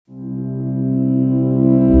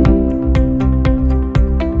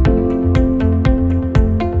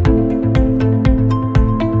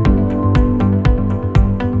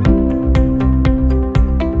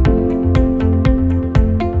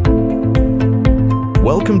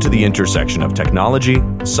Welcome to the intersection of technology,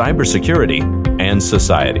 cybersecurity, and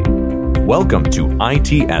society. Welcome to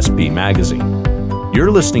ITSP Magazine.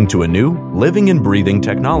 You're listening to a new Living and Breathing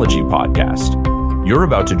Technology podcast. You're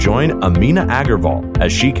about to join Amina Agarwal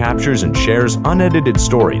as she captures and shares unedited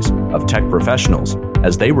stories of tech professionals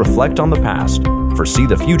as they reflect on the past, foresee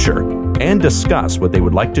the future, and discuss what they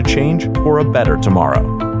would like to change for a better tomorrow.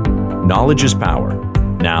 Knowledge is power,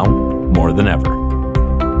 now more than ever.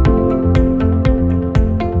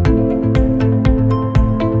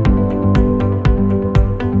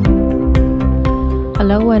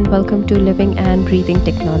 Hello and welcome to Living and Breathing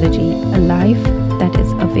Technology, a life that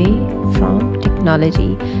is away from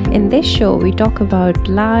technology. In this show, we talk about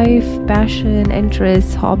life, passion,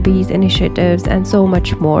 interests, hobbies, initiatives, and so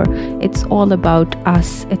much more. It's all about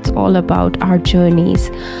us. It's all about our journeys.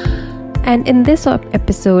 And in this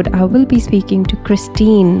episode, I will be speaking to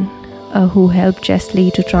Christine, who helped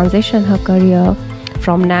Jeslie to transition her career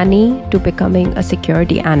from nanny to becoming a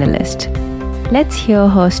security analyst. Let's hear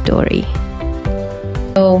her story.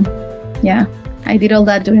 So, yeah, I did all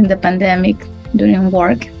that during the pandemic, during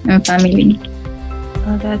work and family.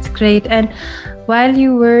 Oh, that's great. And while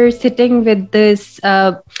you were sitting with this,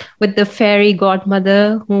 with the fairy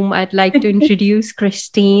godmother, whom I'd like to introduce,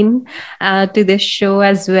 Christine, to this show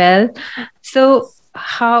as well. So,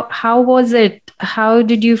 how was it? How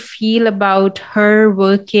did you feel about her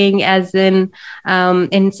working as in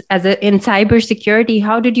cybersecurity?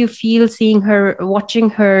 How did you feel seeing her, watching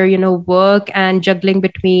her, work and juggling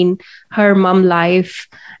between her mom life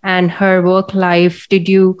and her work life? Did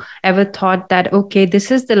you ever thought that, okay, this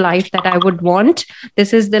is the life that I would want?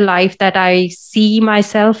 This is the life that I see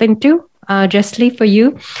myself into? Jeslie, for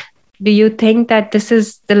you, do you think that this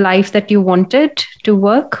is the life that you wanted to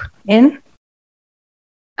work in?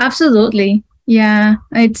 Absolutely. Yeah,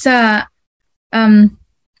 it's I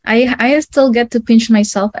still get to pinch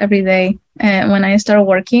myself every day when I start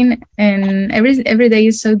working, and every day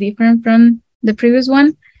is so different from the previous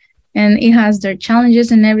one, and it has their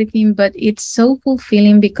challenges and everything, but it's so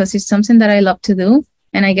fulfilling because it's something that I love to do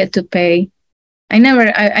and I get to pay. I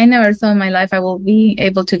never thought in my life I will be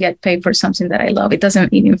able to get paid for something that I love.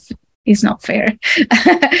 It's not fair.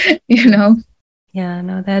 Yeah,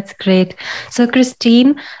 no, that's great. So,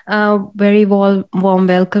 Christine, very warm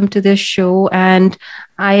welcome to this show. And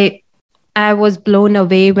I was blown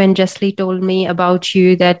away when Jeslie told me about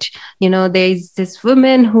you that, there's this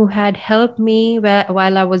woman who had helped me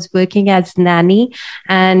while I was working as nanny.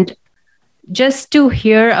 And just to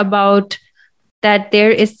hear about that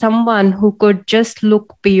there is someone who could just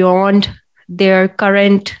look beyond their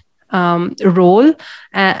current role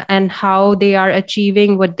and how they are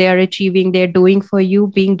achieving what they're achieving, they're doing for you,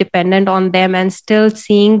 being dependent on them and still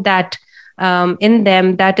seeing that in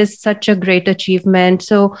them, that is such a great achievement.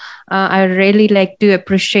 So I really like to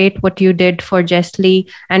appreciate what you did for Jeslie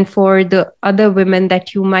and for the other women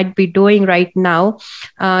that you might be doing right now.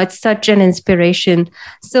 It's such an inspiration.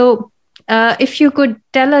 So if you could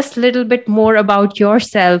tell us a little bit more about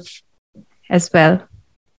yourself as well.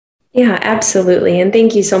 Yeah, absolutely. And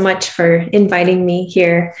thank you so much for inviting me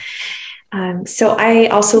here. So I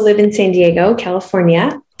also live in San Diego,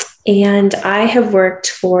 California, and I have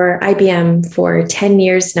worked for IBM for 10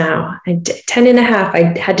 years now, and 10 and a half.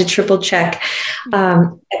 I had to triple check,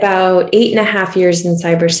 about 8.5 years in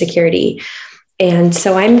cybersecurity. And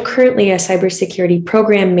so I'm currently a cybersecurity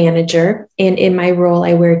program manager, and in my role,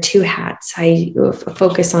 I wear two hats. I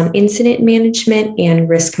focus on incident management and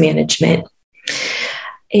risk management.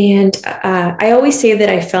 And I always say that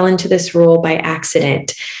I fell into this role by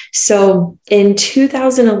accident. So in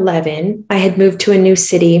 2011, I had moved to a new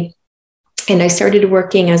city and I started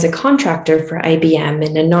working as a contractor for IBM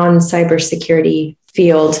in a non-cybersecurity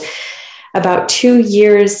field. About 2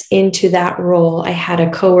 years into that role, I had a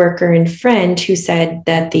coworker and friend who said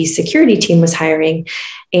that the security team was hiring,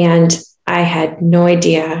 and I had no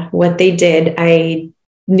idea what they did. I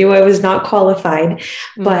knew I was not qualified,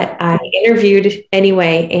 but I interviewed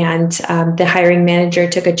anyway, and the hiring manager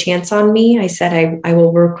took a chance on me. I said, I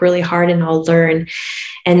will work really hard and I'll learn.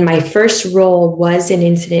 And my first role was in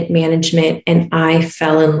incident management, and I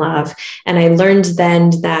fell in love. And I learned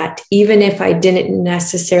then that even if I didn't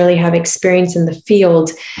necessarily have experience in the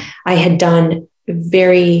field, I had done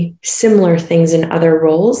very similar things in other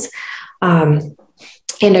roles.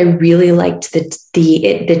 And I really liked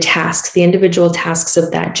the tasks, the individual tasks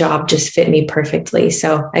of that job just fit me perfectly.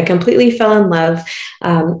 So I completely fell in love.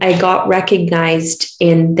 I got recognized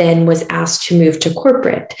and then was asked to move to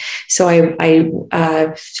corporate. So I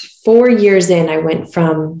 4 years in, I went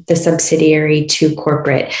from the subsidiary to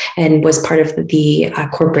corporate and was part of the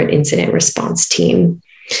corporate incident response team.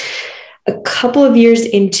 couple of years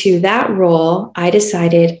into that role, I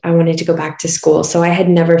decided I wanted to go back to school. So I had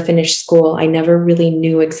never finished school. I never really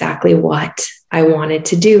knew exactly what I wanted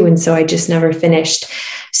to do. And so I just never finished.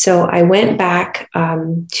 So I went back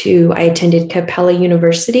I attended Capella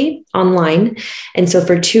University online. And so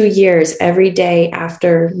for 2 years, every day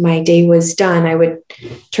after my day was done, I would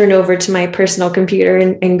turn over to my personal computer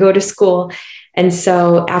and go to school. And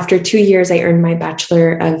so after 2 years, I earned my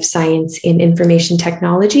Bachelor of Science in Information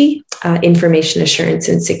Technology, Information Assurance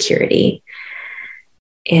and Security.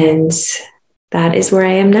 And that is where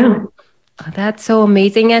I am now. That's so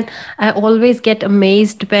amazing. And I always get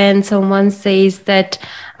amazed when someone says that,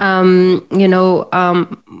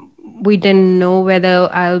 we didn't know whether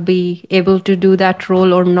I'll be able to do that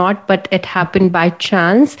role or not, but it happened by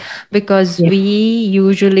chance because we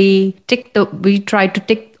usually try to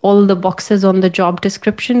tick all the boxes on the job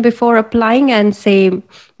description before applying and say,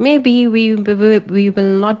 maybe we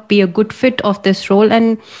will not be a good fit of this role.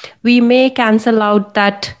 And we may cancel out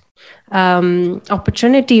that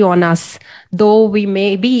opportunity on us, though we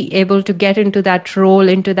may be able to get into that role,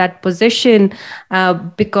 into that position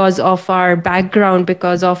because of our background,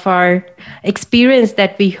 because of our experience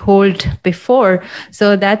that we hold before.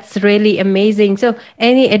 So that's really amazing. So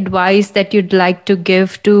any advice that you'd like to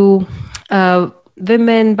give to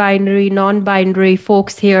women, binary, non-binary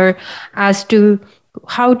folks here as to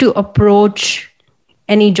how to approach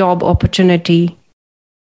any job opportunity?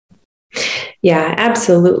 Yeah,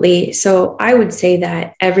 absolutely. So I would say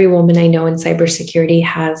that every woman I know in cybersecurity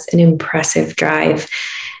has an impressive drive.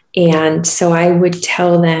 And so I would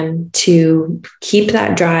tell them to keep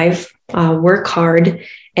that drive, work hard,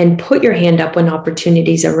 and put your hand up when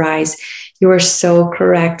opportunities arise. You are so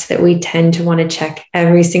correct that we tend to want to check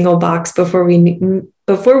every single box before we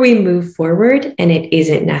move forward, and it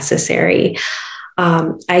isn't necessary.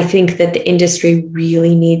 I think that the industry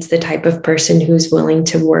really needs the type of person who's willing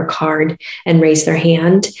to work hard and raise their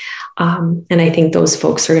hand. And I think those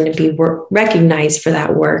folks are going to be recognized for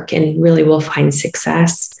that work and really will find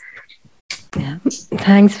success. Yeah.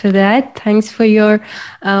 Thanks for that. Thanks for your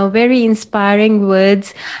very inspiring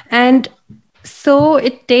words. And so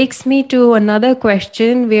it takes me to another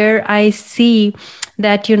question where I see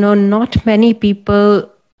that, not many people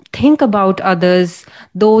think about others,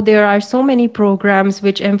 though there are so many programs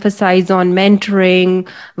which emphasize on mentoring,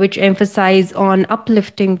 which emphasize on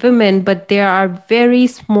uplifting women, but there are very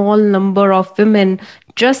small number of women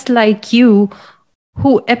just like you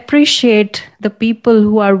who appreciate the people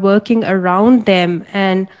who are working around them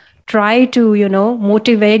and try to,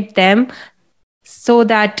 motivate them so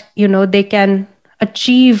that, they can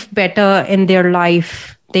achieve better in their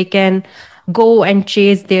life. They can go and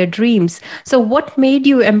chase their dreams. So what made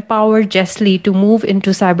you empower Jeslie to move into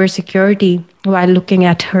cybersecurity while looking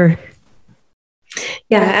at her?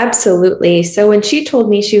 Yeah, absolutely. So when she told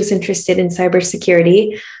me she was interested in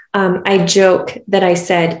cybersecurity, I joke that I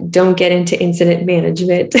said, don't get into incident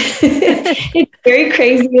management. It's very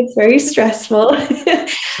crazy. It's very stressful.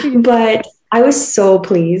 But I was so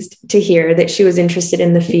pleased to hear that she was interested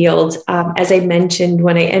in the field. As I mentioned,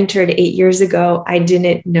 when I entered 8 years ago, I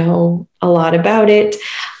didn't know a lot about it,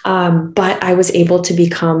 but I was able to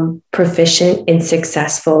become proficient and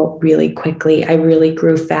successful really quickly. I really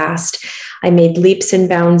grew fast. I made leaps and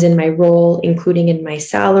bounds in my role, including in my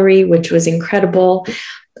salary, which was incredible.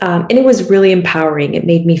 And it was really empowering. It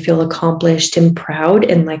made me feel accomplished and proud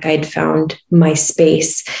and like I'd found my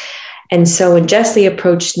space. And so when Jeslie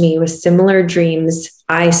approached me with similar dreams,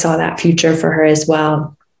 I saw that future for her as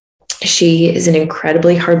well. She is an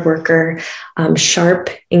incredibly hard worker, sharp,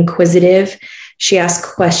 inquisitive. She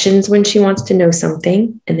asks questions when she wants to know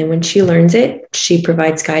something. And then when she learns it, she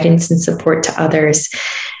provides guidance and support to others.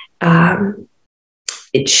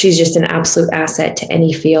 She's just an absolute asset to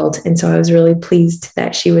any field. And so I was really pleased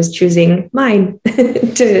that she was choosing mine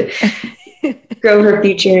to grow her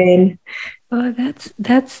future in. Oh,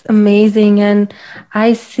 that's amazing. And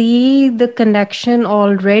I see the connection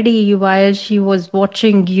already while she was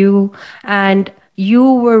watching you and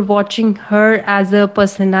you were watching her as a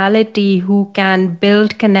personality who can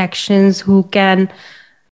build connections, who can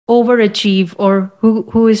overachieve, or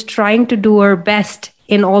who is trying to do her best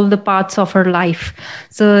in all the parts of her life.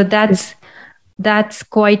 So that's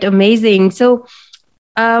quite amazing. So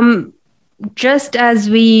just as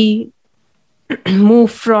we move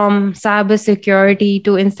from cybersecurity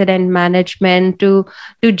to incident management to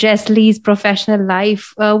Jeslie's professional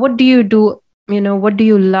life, what do you do? What do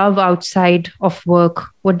you love outside of work?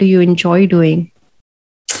 What do you enjoy doing?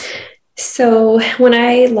 So when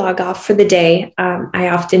I log off for the day, I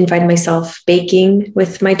often find myself baking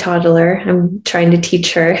with my toddler. I'm trying to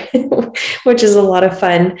teach her, which is a lot of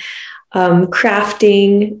fun.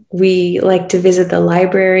 crafting. We like to visit the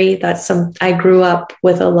library. I grew up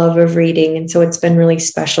with a love of reading. And so it's been really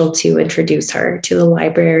special to introduce her to the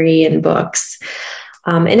library and books.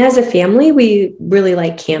 And as a family, we really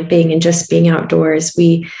like camping and just being outdoors.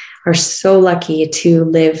 We are so lucky to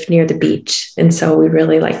live near the beach. And so we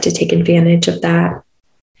really like to take advantage of that.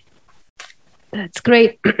 That's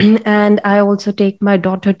great. And I also take my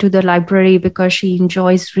daughter to the library because she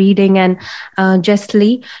enjoys reading. And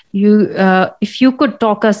Jeslie, if you could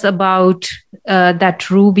talk us about that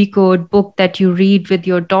Ruby Code book that you read with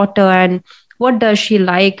your daughter, and what does she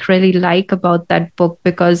really like about that book?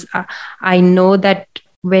 Because I know that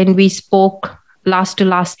when we spoke last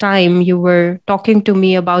time, you were talking to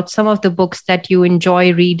me about some of the books that you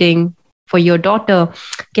enjoy reading for your daughter.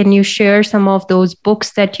 Can you share some of those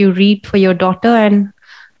books that you read for your daughter, and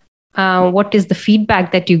what is the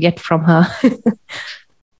feedback that you get from her?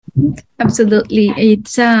 Absolutely.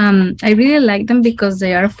 It's I really like them because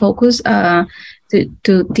they are focused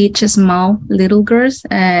to teach small little girls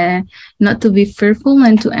not to be fearful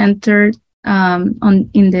and to enter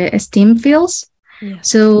in the STEAM fields. Yeah.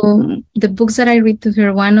 So the books that I read to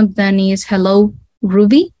her, one of them is Hello,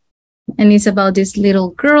 Ruby. And it's about this little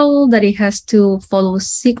girl that it has to follow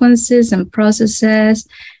sequences and processes.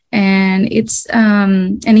 And it's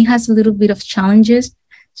and it has a little bit of challenges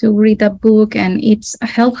to read that book, and it's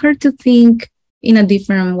helped her to think in a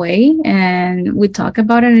different way. And we talk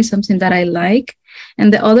about it. It's something that I like.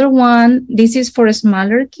 And the other one, this is for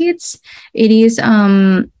smaller kids. It is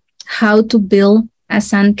how to build a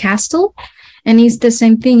sand castle. And it's the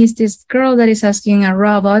same thing. It's this girl that is asking a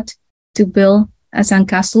robot to build a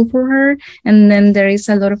sandcastle for her, and then there is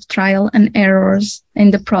a lot of trial and errors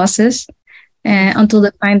in the process until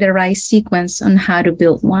they find the right sequence on how to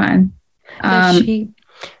build one.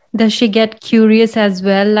 Does she get curious as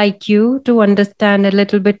well, like you, to understand a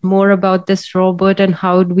little bit more about this robot and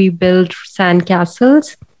how do we build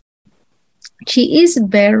sandcastles? She is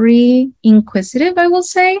very inquisitive, I will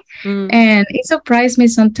say, and it surprised me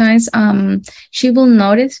sometimes. She will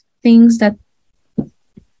notice things that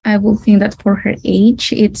I will think that for her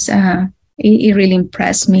age, it really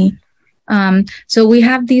impressed me. So we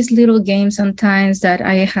have these little games sometimes that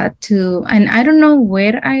I had to, and I don't know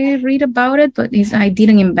where I read about it, but I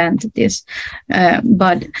didn't invent this.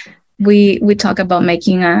 But we talk about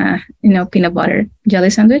making a peanut butter jelly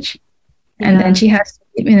sandwich, and then she has to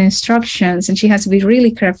give me instructions, and she has to be really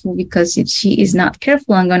careful because if she is not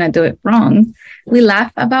careful, I'm gonna do it wrong. We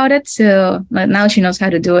laugh about it, so now she knows how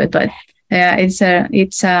to do it, but. Yeah, I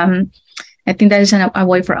think that is a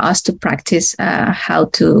way for us to practice how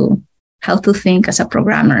to think as a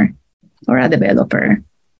programmer or a developer.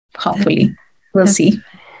 Hopefully, we'll see.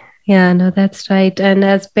 Yeah, no, that's right. And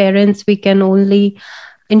as parents, we can only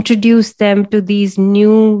introduce them to these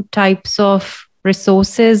new types of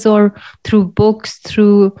resources or through books,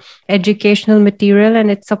 through educational material, and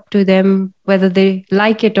it's up to them whether they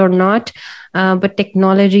like it or not. But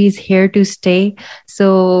technology is here to stay.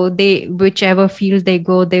 So whichever field they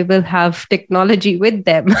go, they will have technology with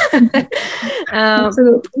them.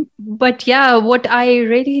 But yeah, what I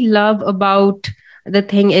really love about the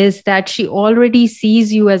thing is that she already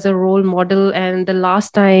sees you as a role model. And the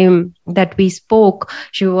last time that we spoke,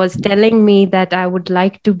 she was telling me that I would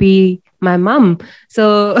like to be my mom.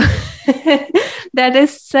 So that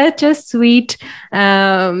is such a sweet,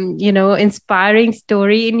 inspiring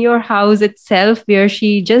story in your house itself, where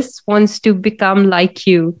she just wants to become like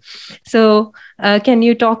you. So can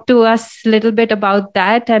you talk to us a little bit about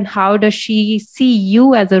that, and how does she see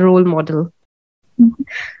you as a role model?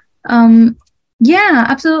 Yeah,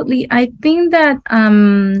 absolutely. I think that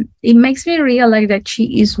it makes me realize that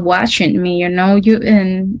she is watching me, and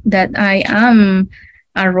that I am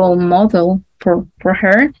a role model for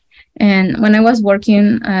her. And when I was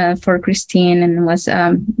working for Christine and was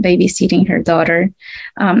babysitting her daughter,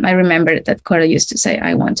 I remember that Cora used to say,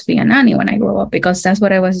 I want to be a nanny when I grow up, because that's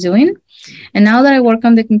what I was doing. And now that I work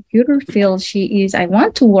on the computer field, I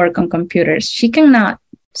want to work on computers. She cannot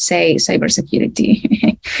say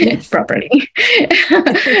cybersecurity properly.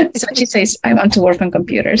 So she says, I want to work on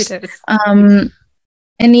computers.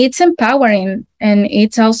 And it's empowering, and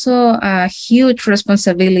it's also a huge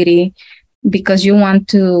responsibility, because you want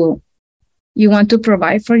to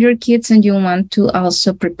provide for your kids, and you want to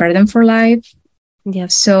also prepare them for life.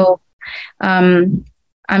 Yes. So I'm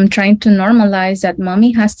trying to normalize that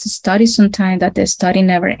mommy has to study sometime, that the study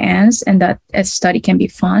never ends, and that a study can be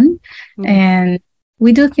fun. And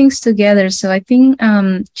we do things together. So I think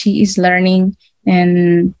she is learning,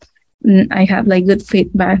 and I have good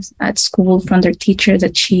feedback at school from their teacher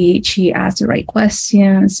that she asked the right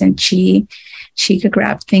questions, and she she could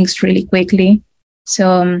grab things really quickly.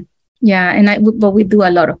 So yeah, but we do a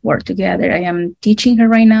lot of work together. I am teaching her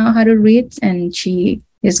right now how to read, and she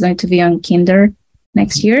is going to be on kinder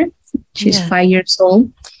next year. She's 5 years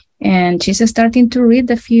old, and she's starting to read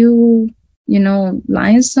a few,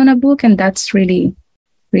 lines on a book, and that's really,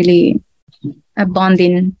 really a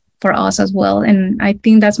bonding for us as well. And I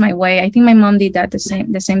think that's my way. I think my mom did that the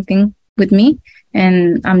same thing with me,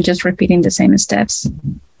 and I'm just repeating the same steps.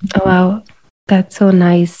 Oh, wow, that's so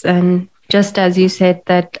nice. And just as you said,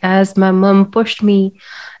 that as my mom pushed me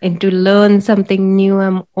into learn something new,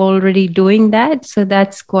 I'm already doing that. So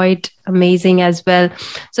that's quite amazing as well.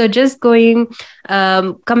 So just coming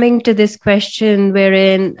to this question,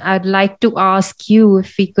 wherein I'd like to ask you,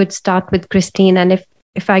 if we could start with Christine, and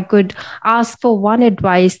if I could ask for one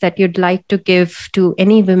advice that you'd like to give to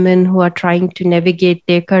any women who are trying to navigate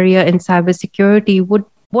their career in cybersecurity,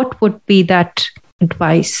 what would be that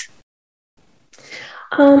advice?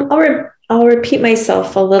 I'll repeat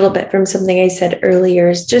myself a little bit from something I said earlier,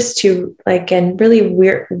 is just to and really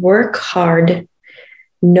work hard,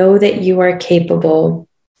 know that you are capable,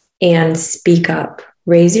 and speak up.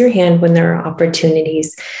 Raise your hand when there are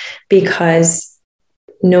opportunities, because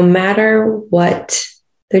no matter what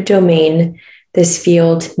the domain, this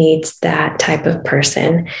field needs that type of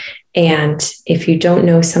person. And if you don't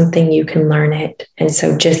know something, you can learn it. And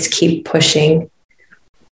so just keep pushing.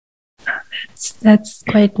 That's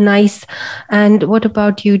quite nice. And what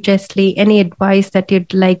about you, Jeslie? Any advice that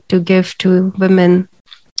you'd like to give to women?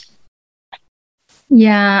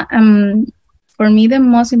 Yeah, for me, the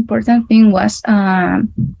most important thing was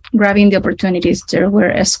grabbing the opportunities. There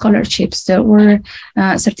were scholarships, there were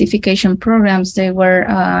certification programs, there were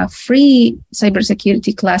free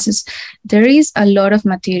cybersecurity classes. There is a lot of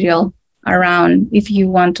material around if you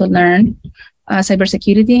want to learn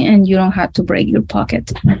cybersecurity, and you don't have to break your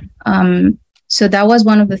pocket. So that was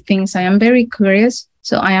one of the things. I am very curious.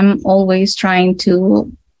 So I am always trying to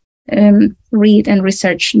read and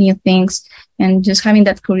research new things, and just having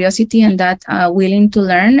that curiosity and that willing to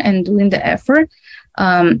learn and doing the effort.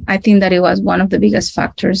 I think that it was one of the biggest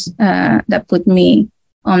factors that put me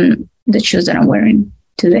on the shoes that I'm wearing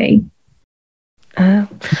today.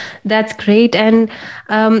 That's great. And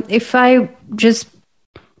if I just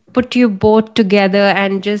put you both together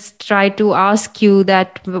and just try to ask you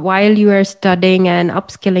that while you are studying and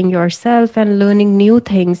upskilling yourself and learning new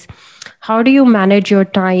things, how do you manage your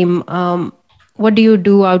time? What do you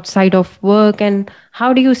do outside of work, and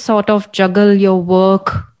how do you sort of juggle your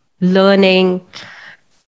work, learning,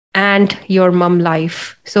 and your mom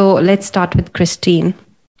life? So let's start with Christine.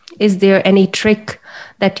 Is there any trick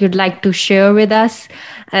that you'd like to share with us?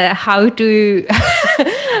 How to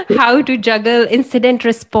juggle incident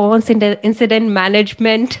response and incident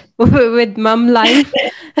management with mom life?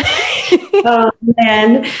 Oh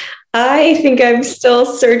man, I think I'm still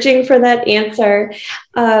searching for that answer.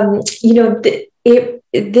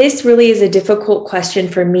 This really is a difficult question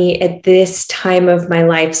for me at this time of my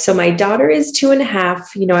life. So my daughter is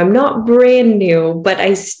 2.5. I'm not brand new, but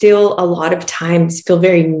I still a lot of times feel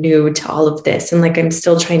very new to all of this. And I'm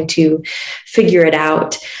still trying to figure it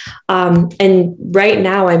out. And right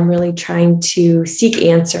now I'm really trying to seek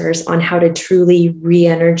answers on how to truly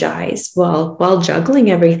re-energize while juggling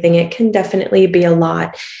everything. It can definitely be a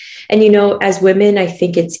lot. And, as women, I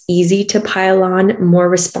think it's easy to pile on more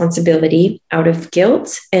responsibility out of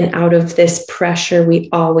guilt and out of this pressure we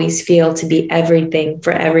always feel to be everything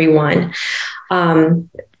for everyone.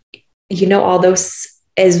 Although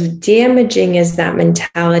as damaging as that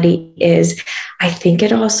mentality is, I think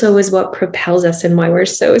it also is what propels us and why we're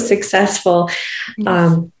so successful.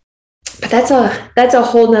 Yes. But that's a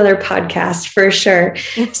whole nother podcast for sure.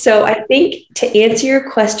 So I think to answer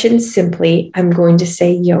your question simply, I'm going to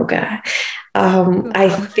say yoga. I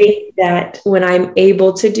think that when I'm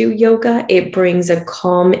able to do yoga, it brings a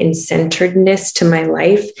calm and centeredness to my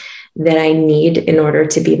life that I need in order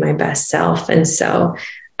to be my best self. And so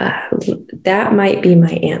that might be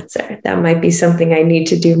my answer. That might be something I need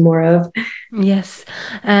to do more of. Yes.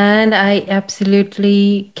 And I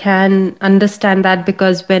absolutely can understand that,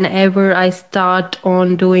 because whenever I start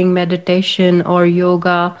on doing meditation or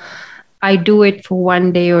yoga, I do it for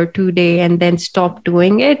 1 day or 2 days and then stop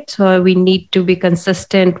doing it. So we need to be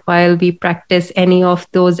consistent while we practice any of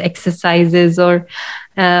those exercises or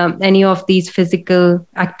any of these physical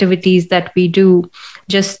activities that we do,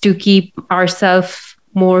 just to keep ourselves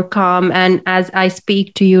more calm. And as I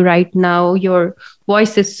speak to you right now, your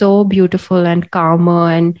voice is so beautiful and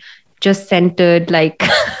calmer and just centered.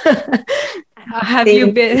 Have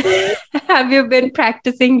you been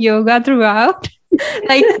practicing yoga throughout?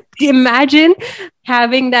 Like, imagine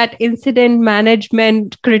having that incident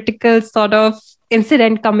management critical sort of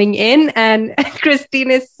incident coming in, and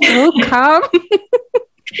Christine is so calm.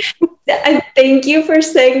 Thank you for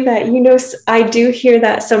saying that. I do hear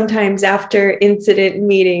that sometimes after incident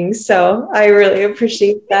meetings, so I really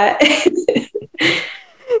appreciate that.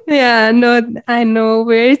 Yeah, no, I know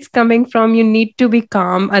where it's coming from. You need to be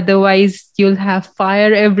calm, otherwise you'll have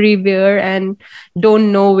fire everywhere and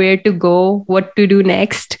don't know where to go, what to do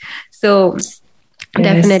next. So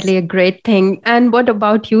definitely a great thing. And what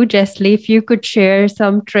about you, Jeslie? If you could share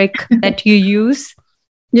some trick that you use.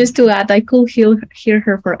 Just to add, I could hear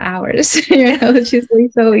her for hours. She's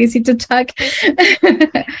like so easy to talk.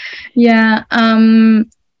 Yeah.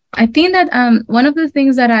 I think that one of the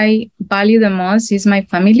things that I value the most is my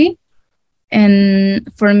family. And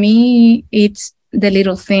for me, it's the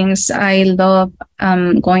little things. I love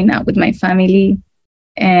going out with my family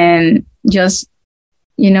and just,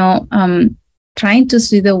 trying to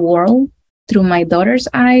see the world through my daughter's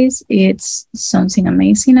eyes. It's something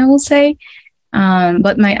amazing, I will say.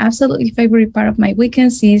 But my absolutely favorite part of my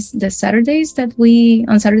weekends is the Saturdays that we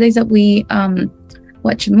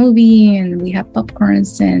watch a movie and we have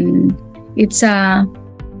popcorns, and it's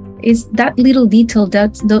that little detail,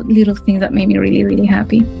 that little thing that made me really, really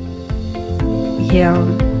happy. Yeah,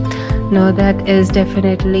 no, that is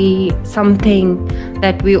definitely something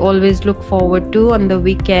that we always look forward to on the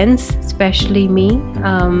weekends, especially me,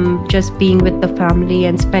 just being with the family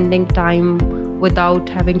and spending time without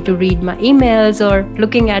having to read my emails or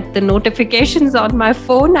looking at the notifications on my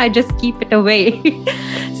phone. I just keep it away.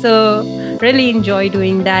 So really enjoy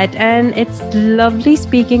doing that. And it's lovely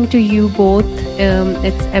speaking to you both.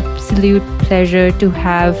 It's absolute pleasure to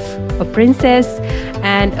have a princess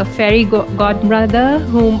and a fairy godmother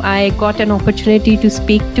whom I got an opportunity to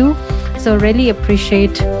speak to. So really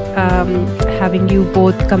appreciate having you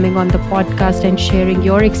both coming on the podcast and sharing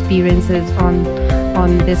your experiences on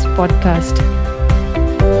this podcast.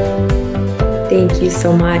 Thank you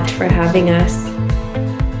so much for having us.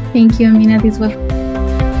 Thank you, Amina. This was.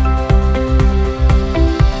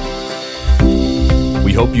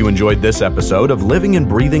 We hope you enjoyed this episode of Living and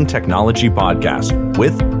Breathing Technology Podcast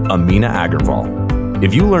with Amina Agarwal.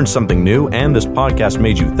 If you learned something new and this podcast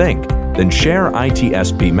made you think, then share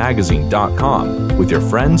itspmagazine.com with your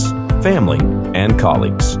friends, family, and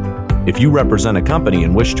colleagues. If you represent a company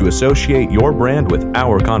and wish to associate your brand with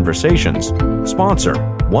our conversations, sponsor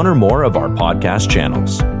one or more of our podcast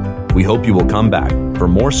channels. We hope you will come back for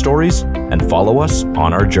more stories and follow us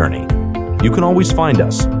on our journey. You can always find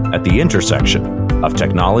us at the intersection of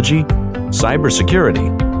technology,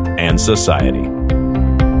 cybersecurity, and society.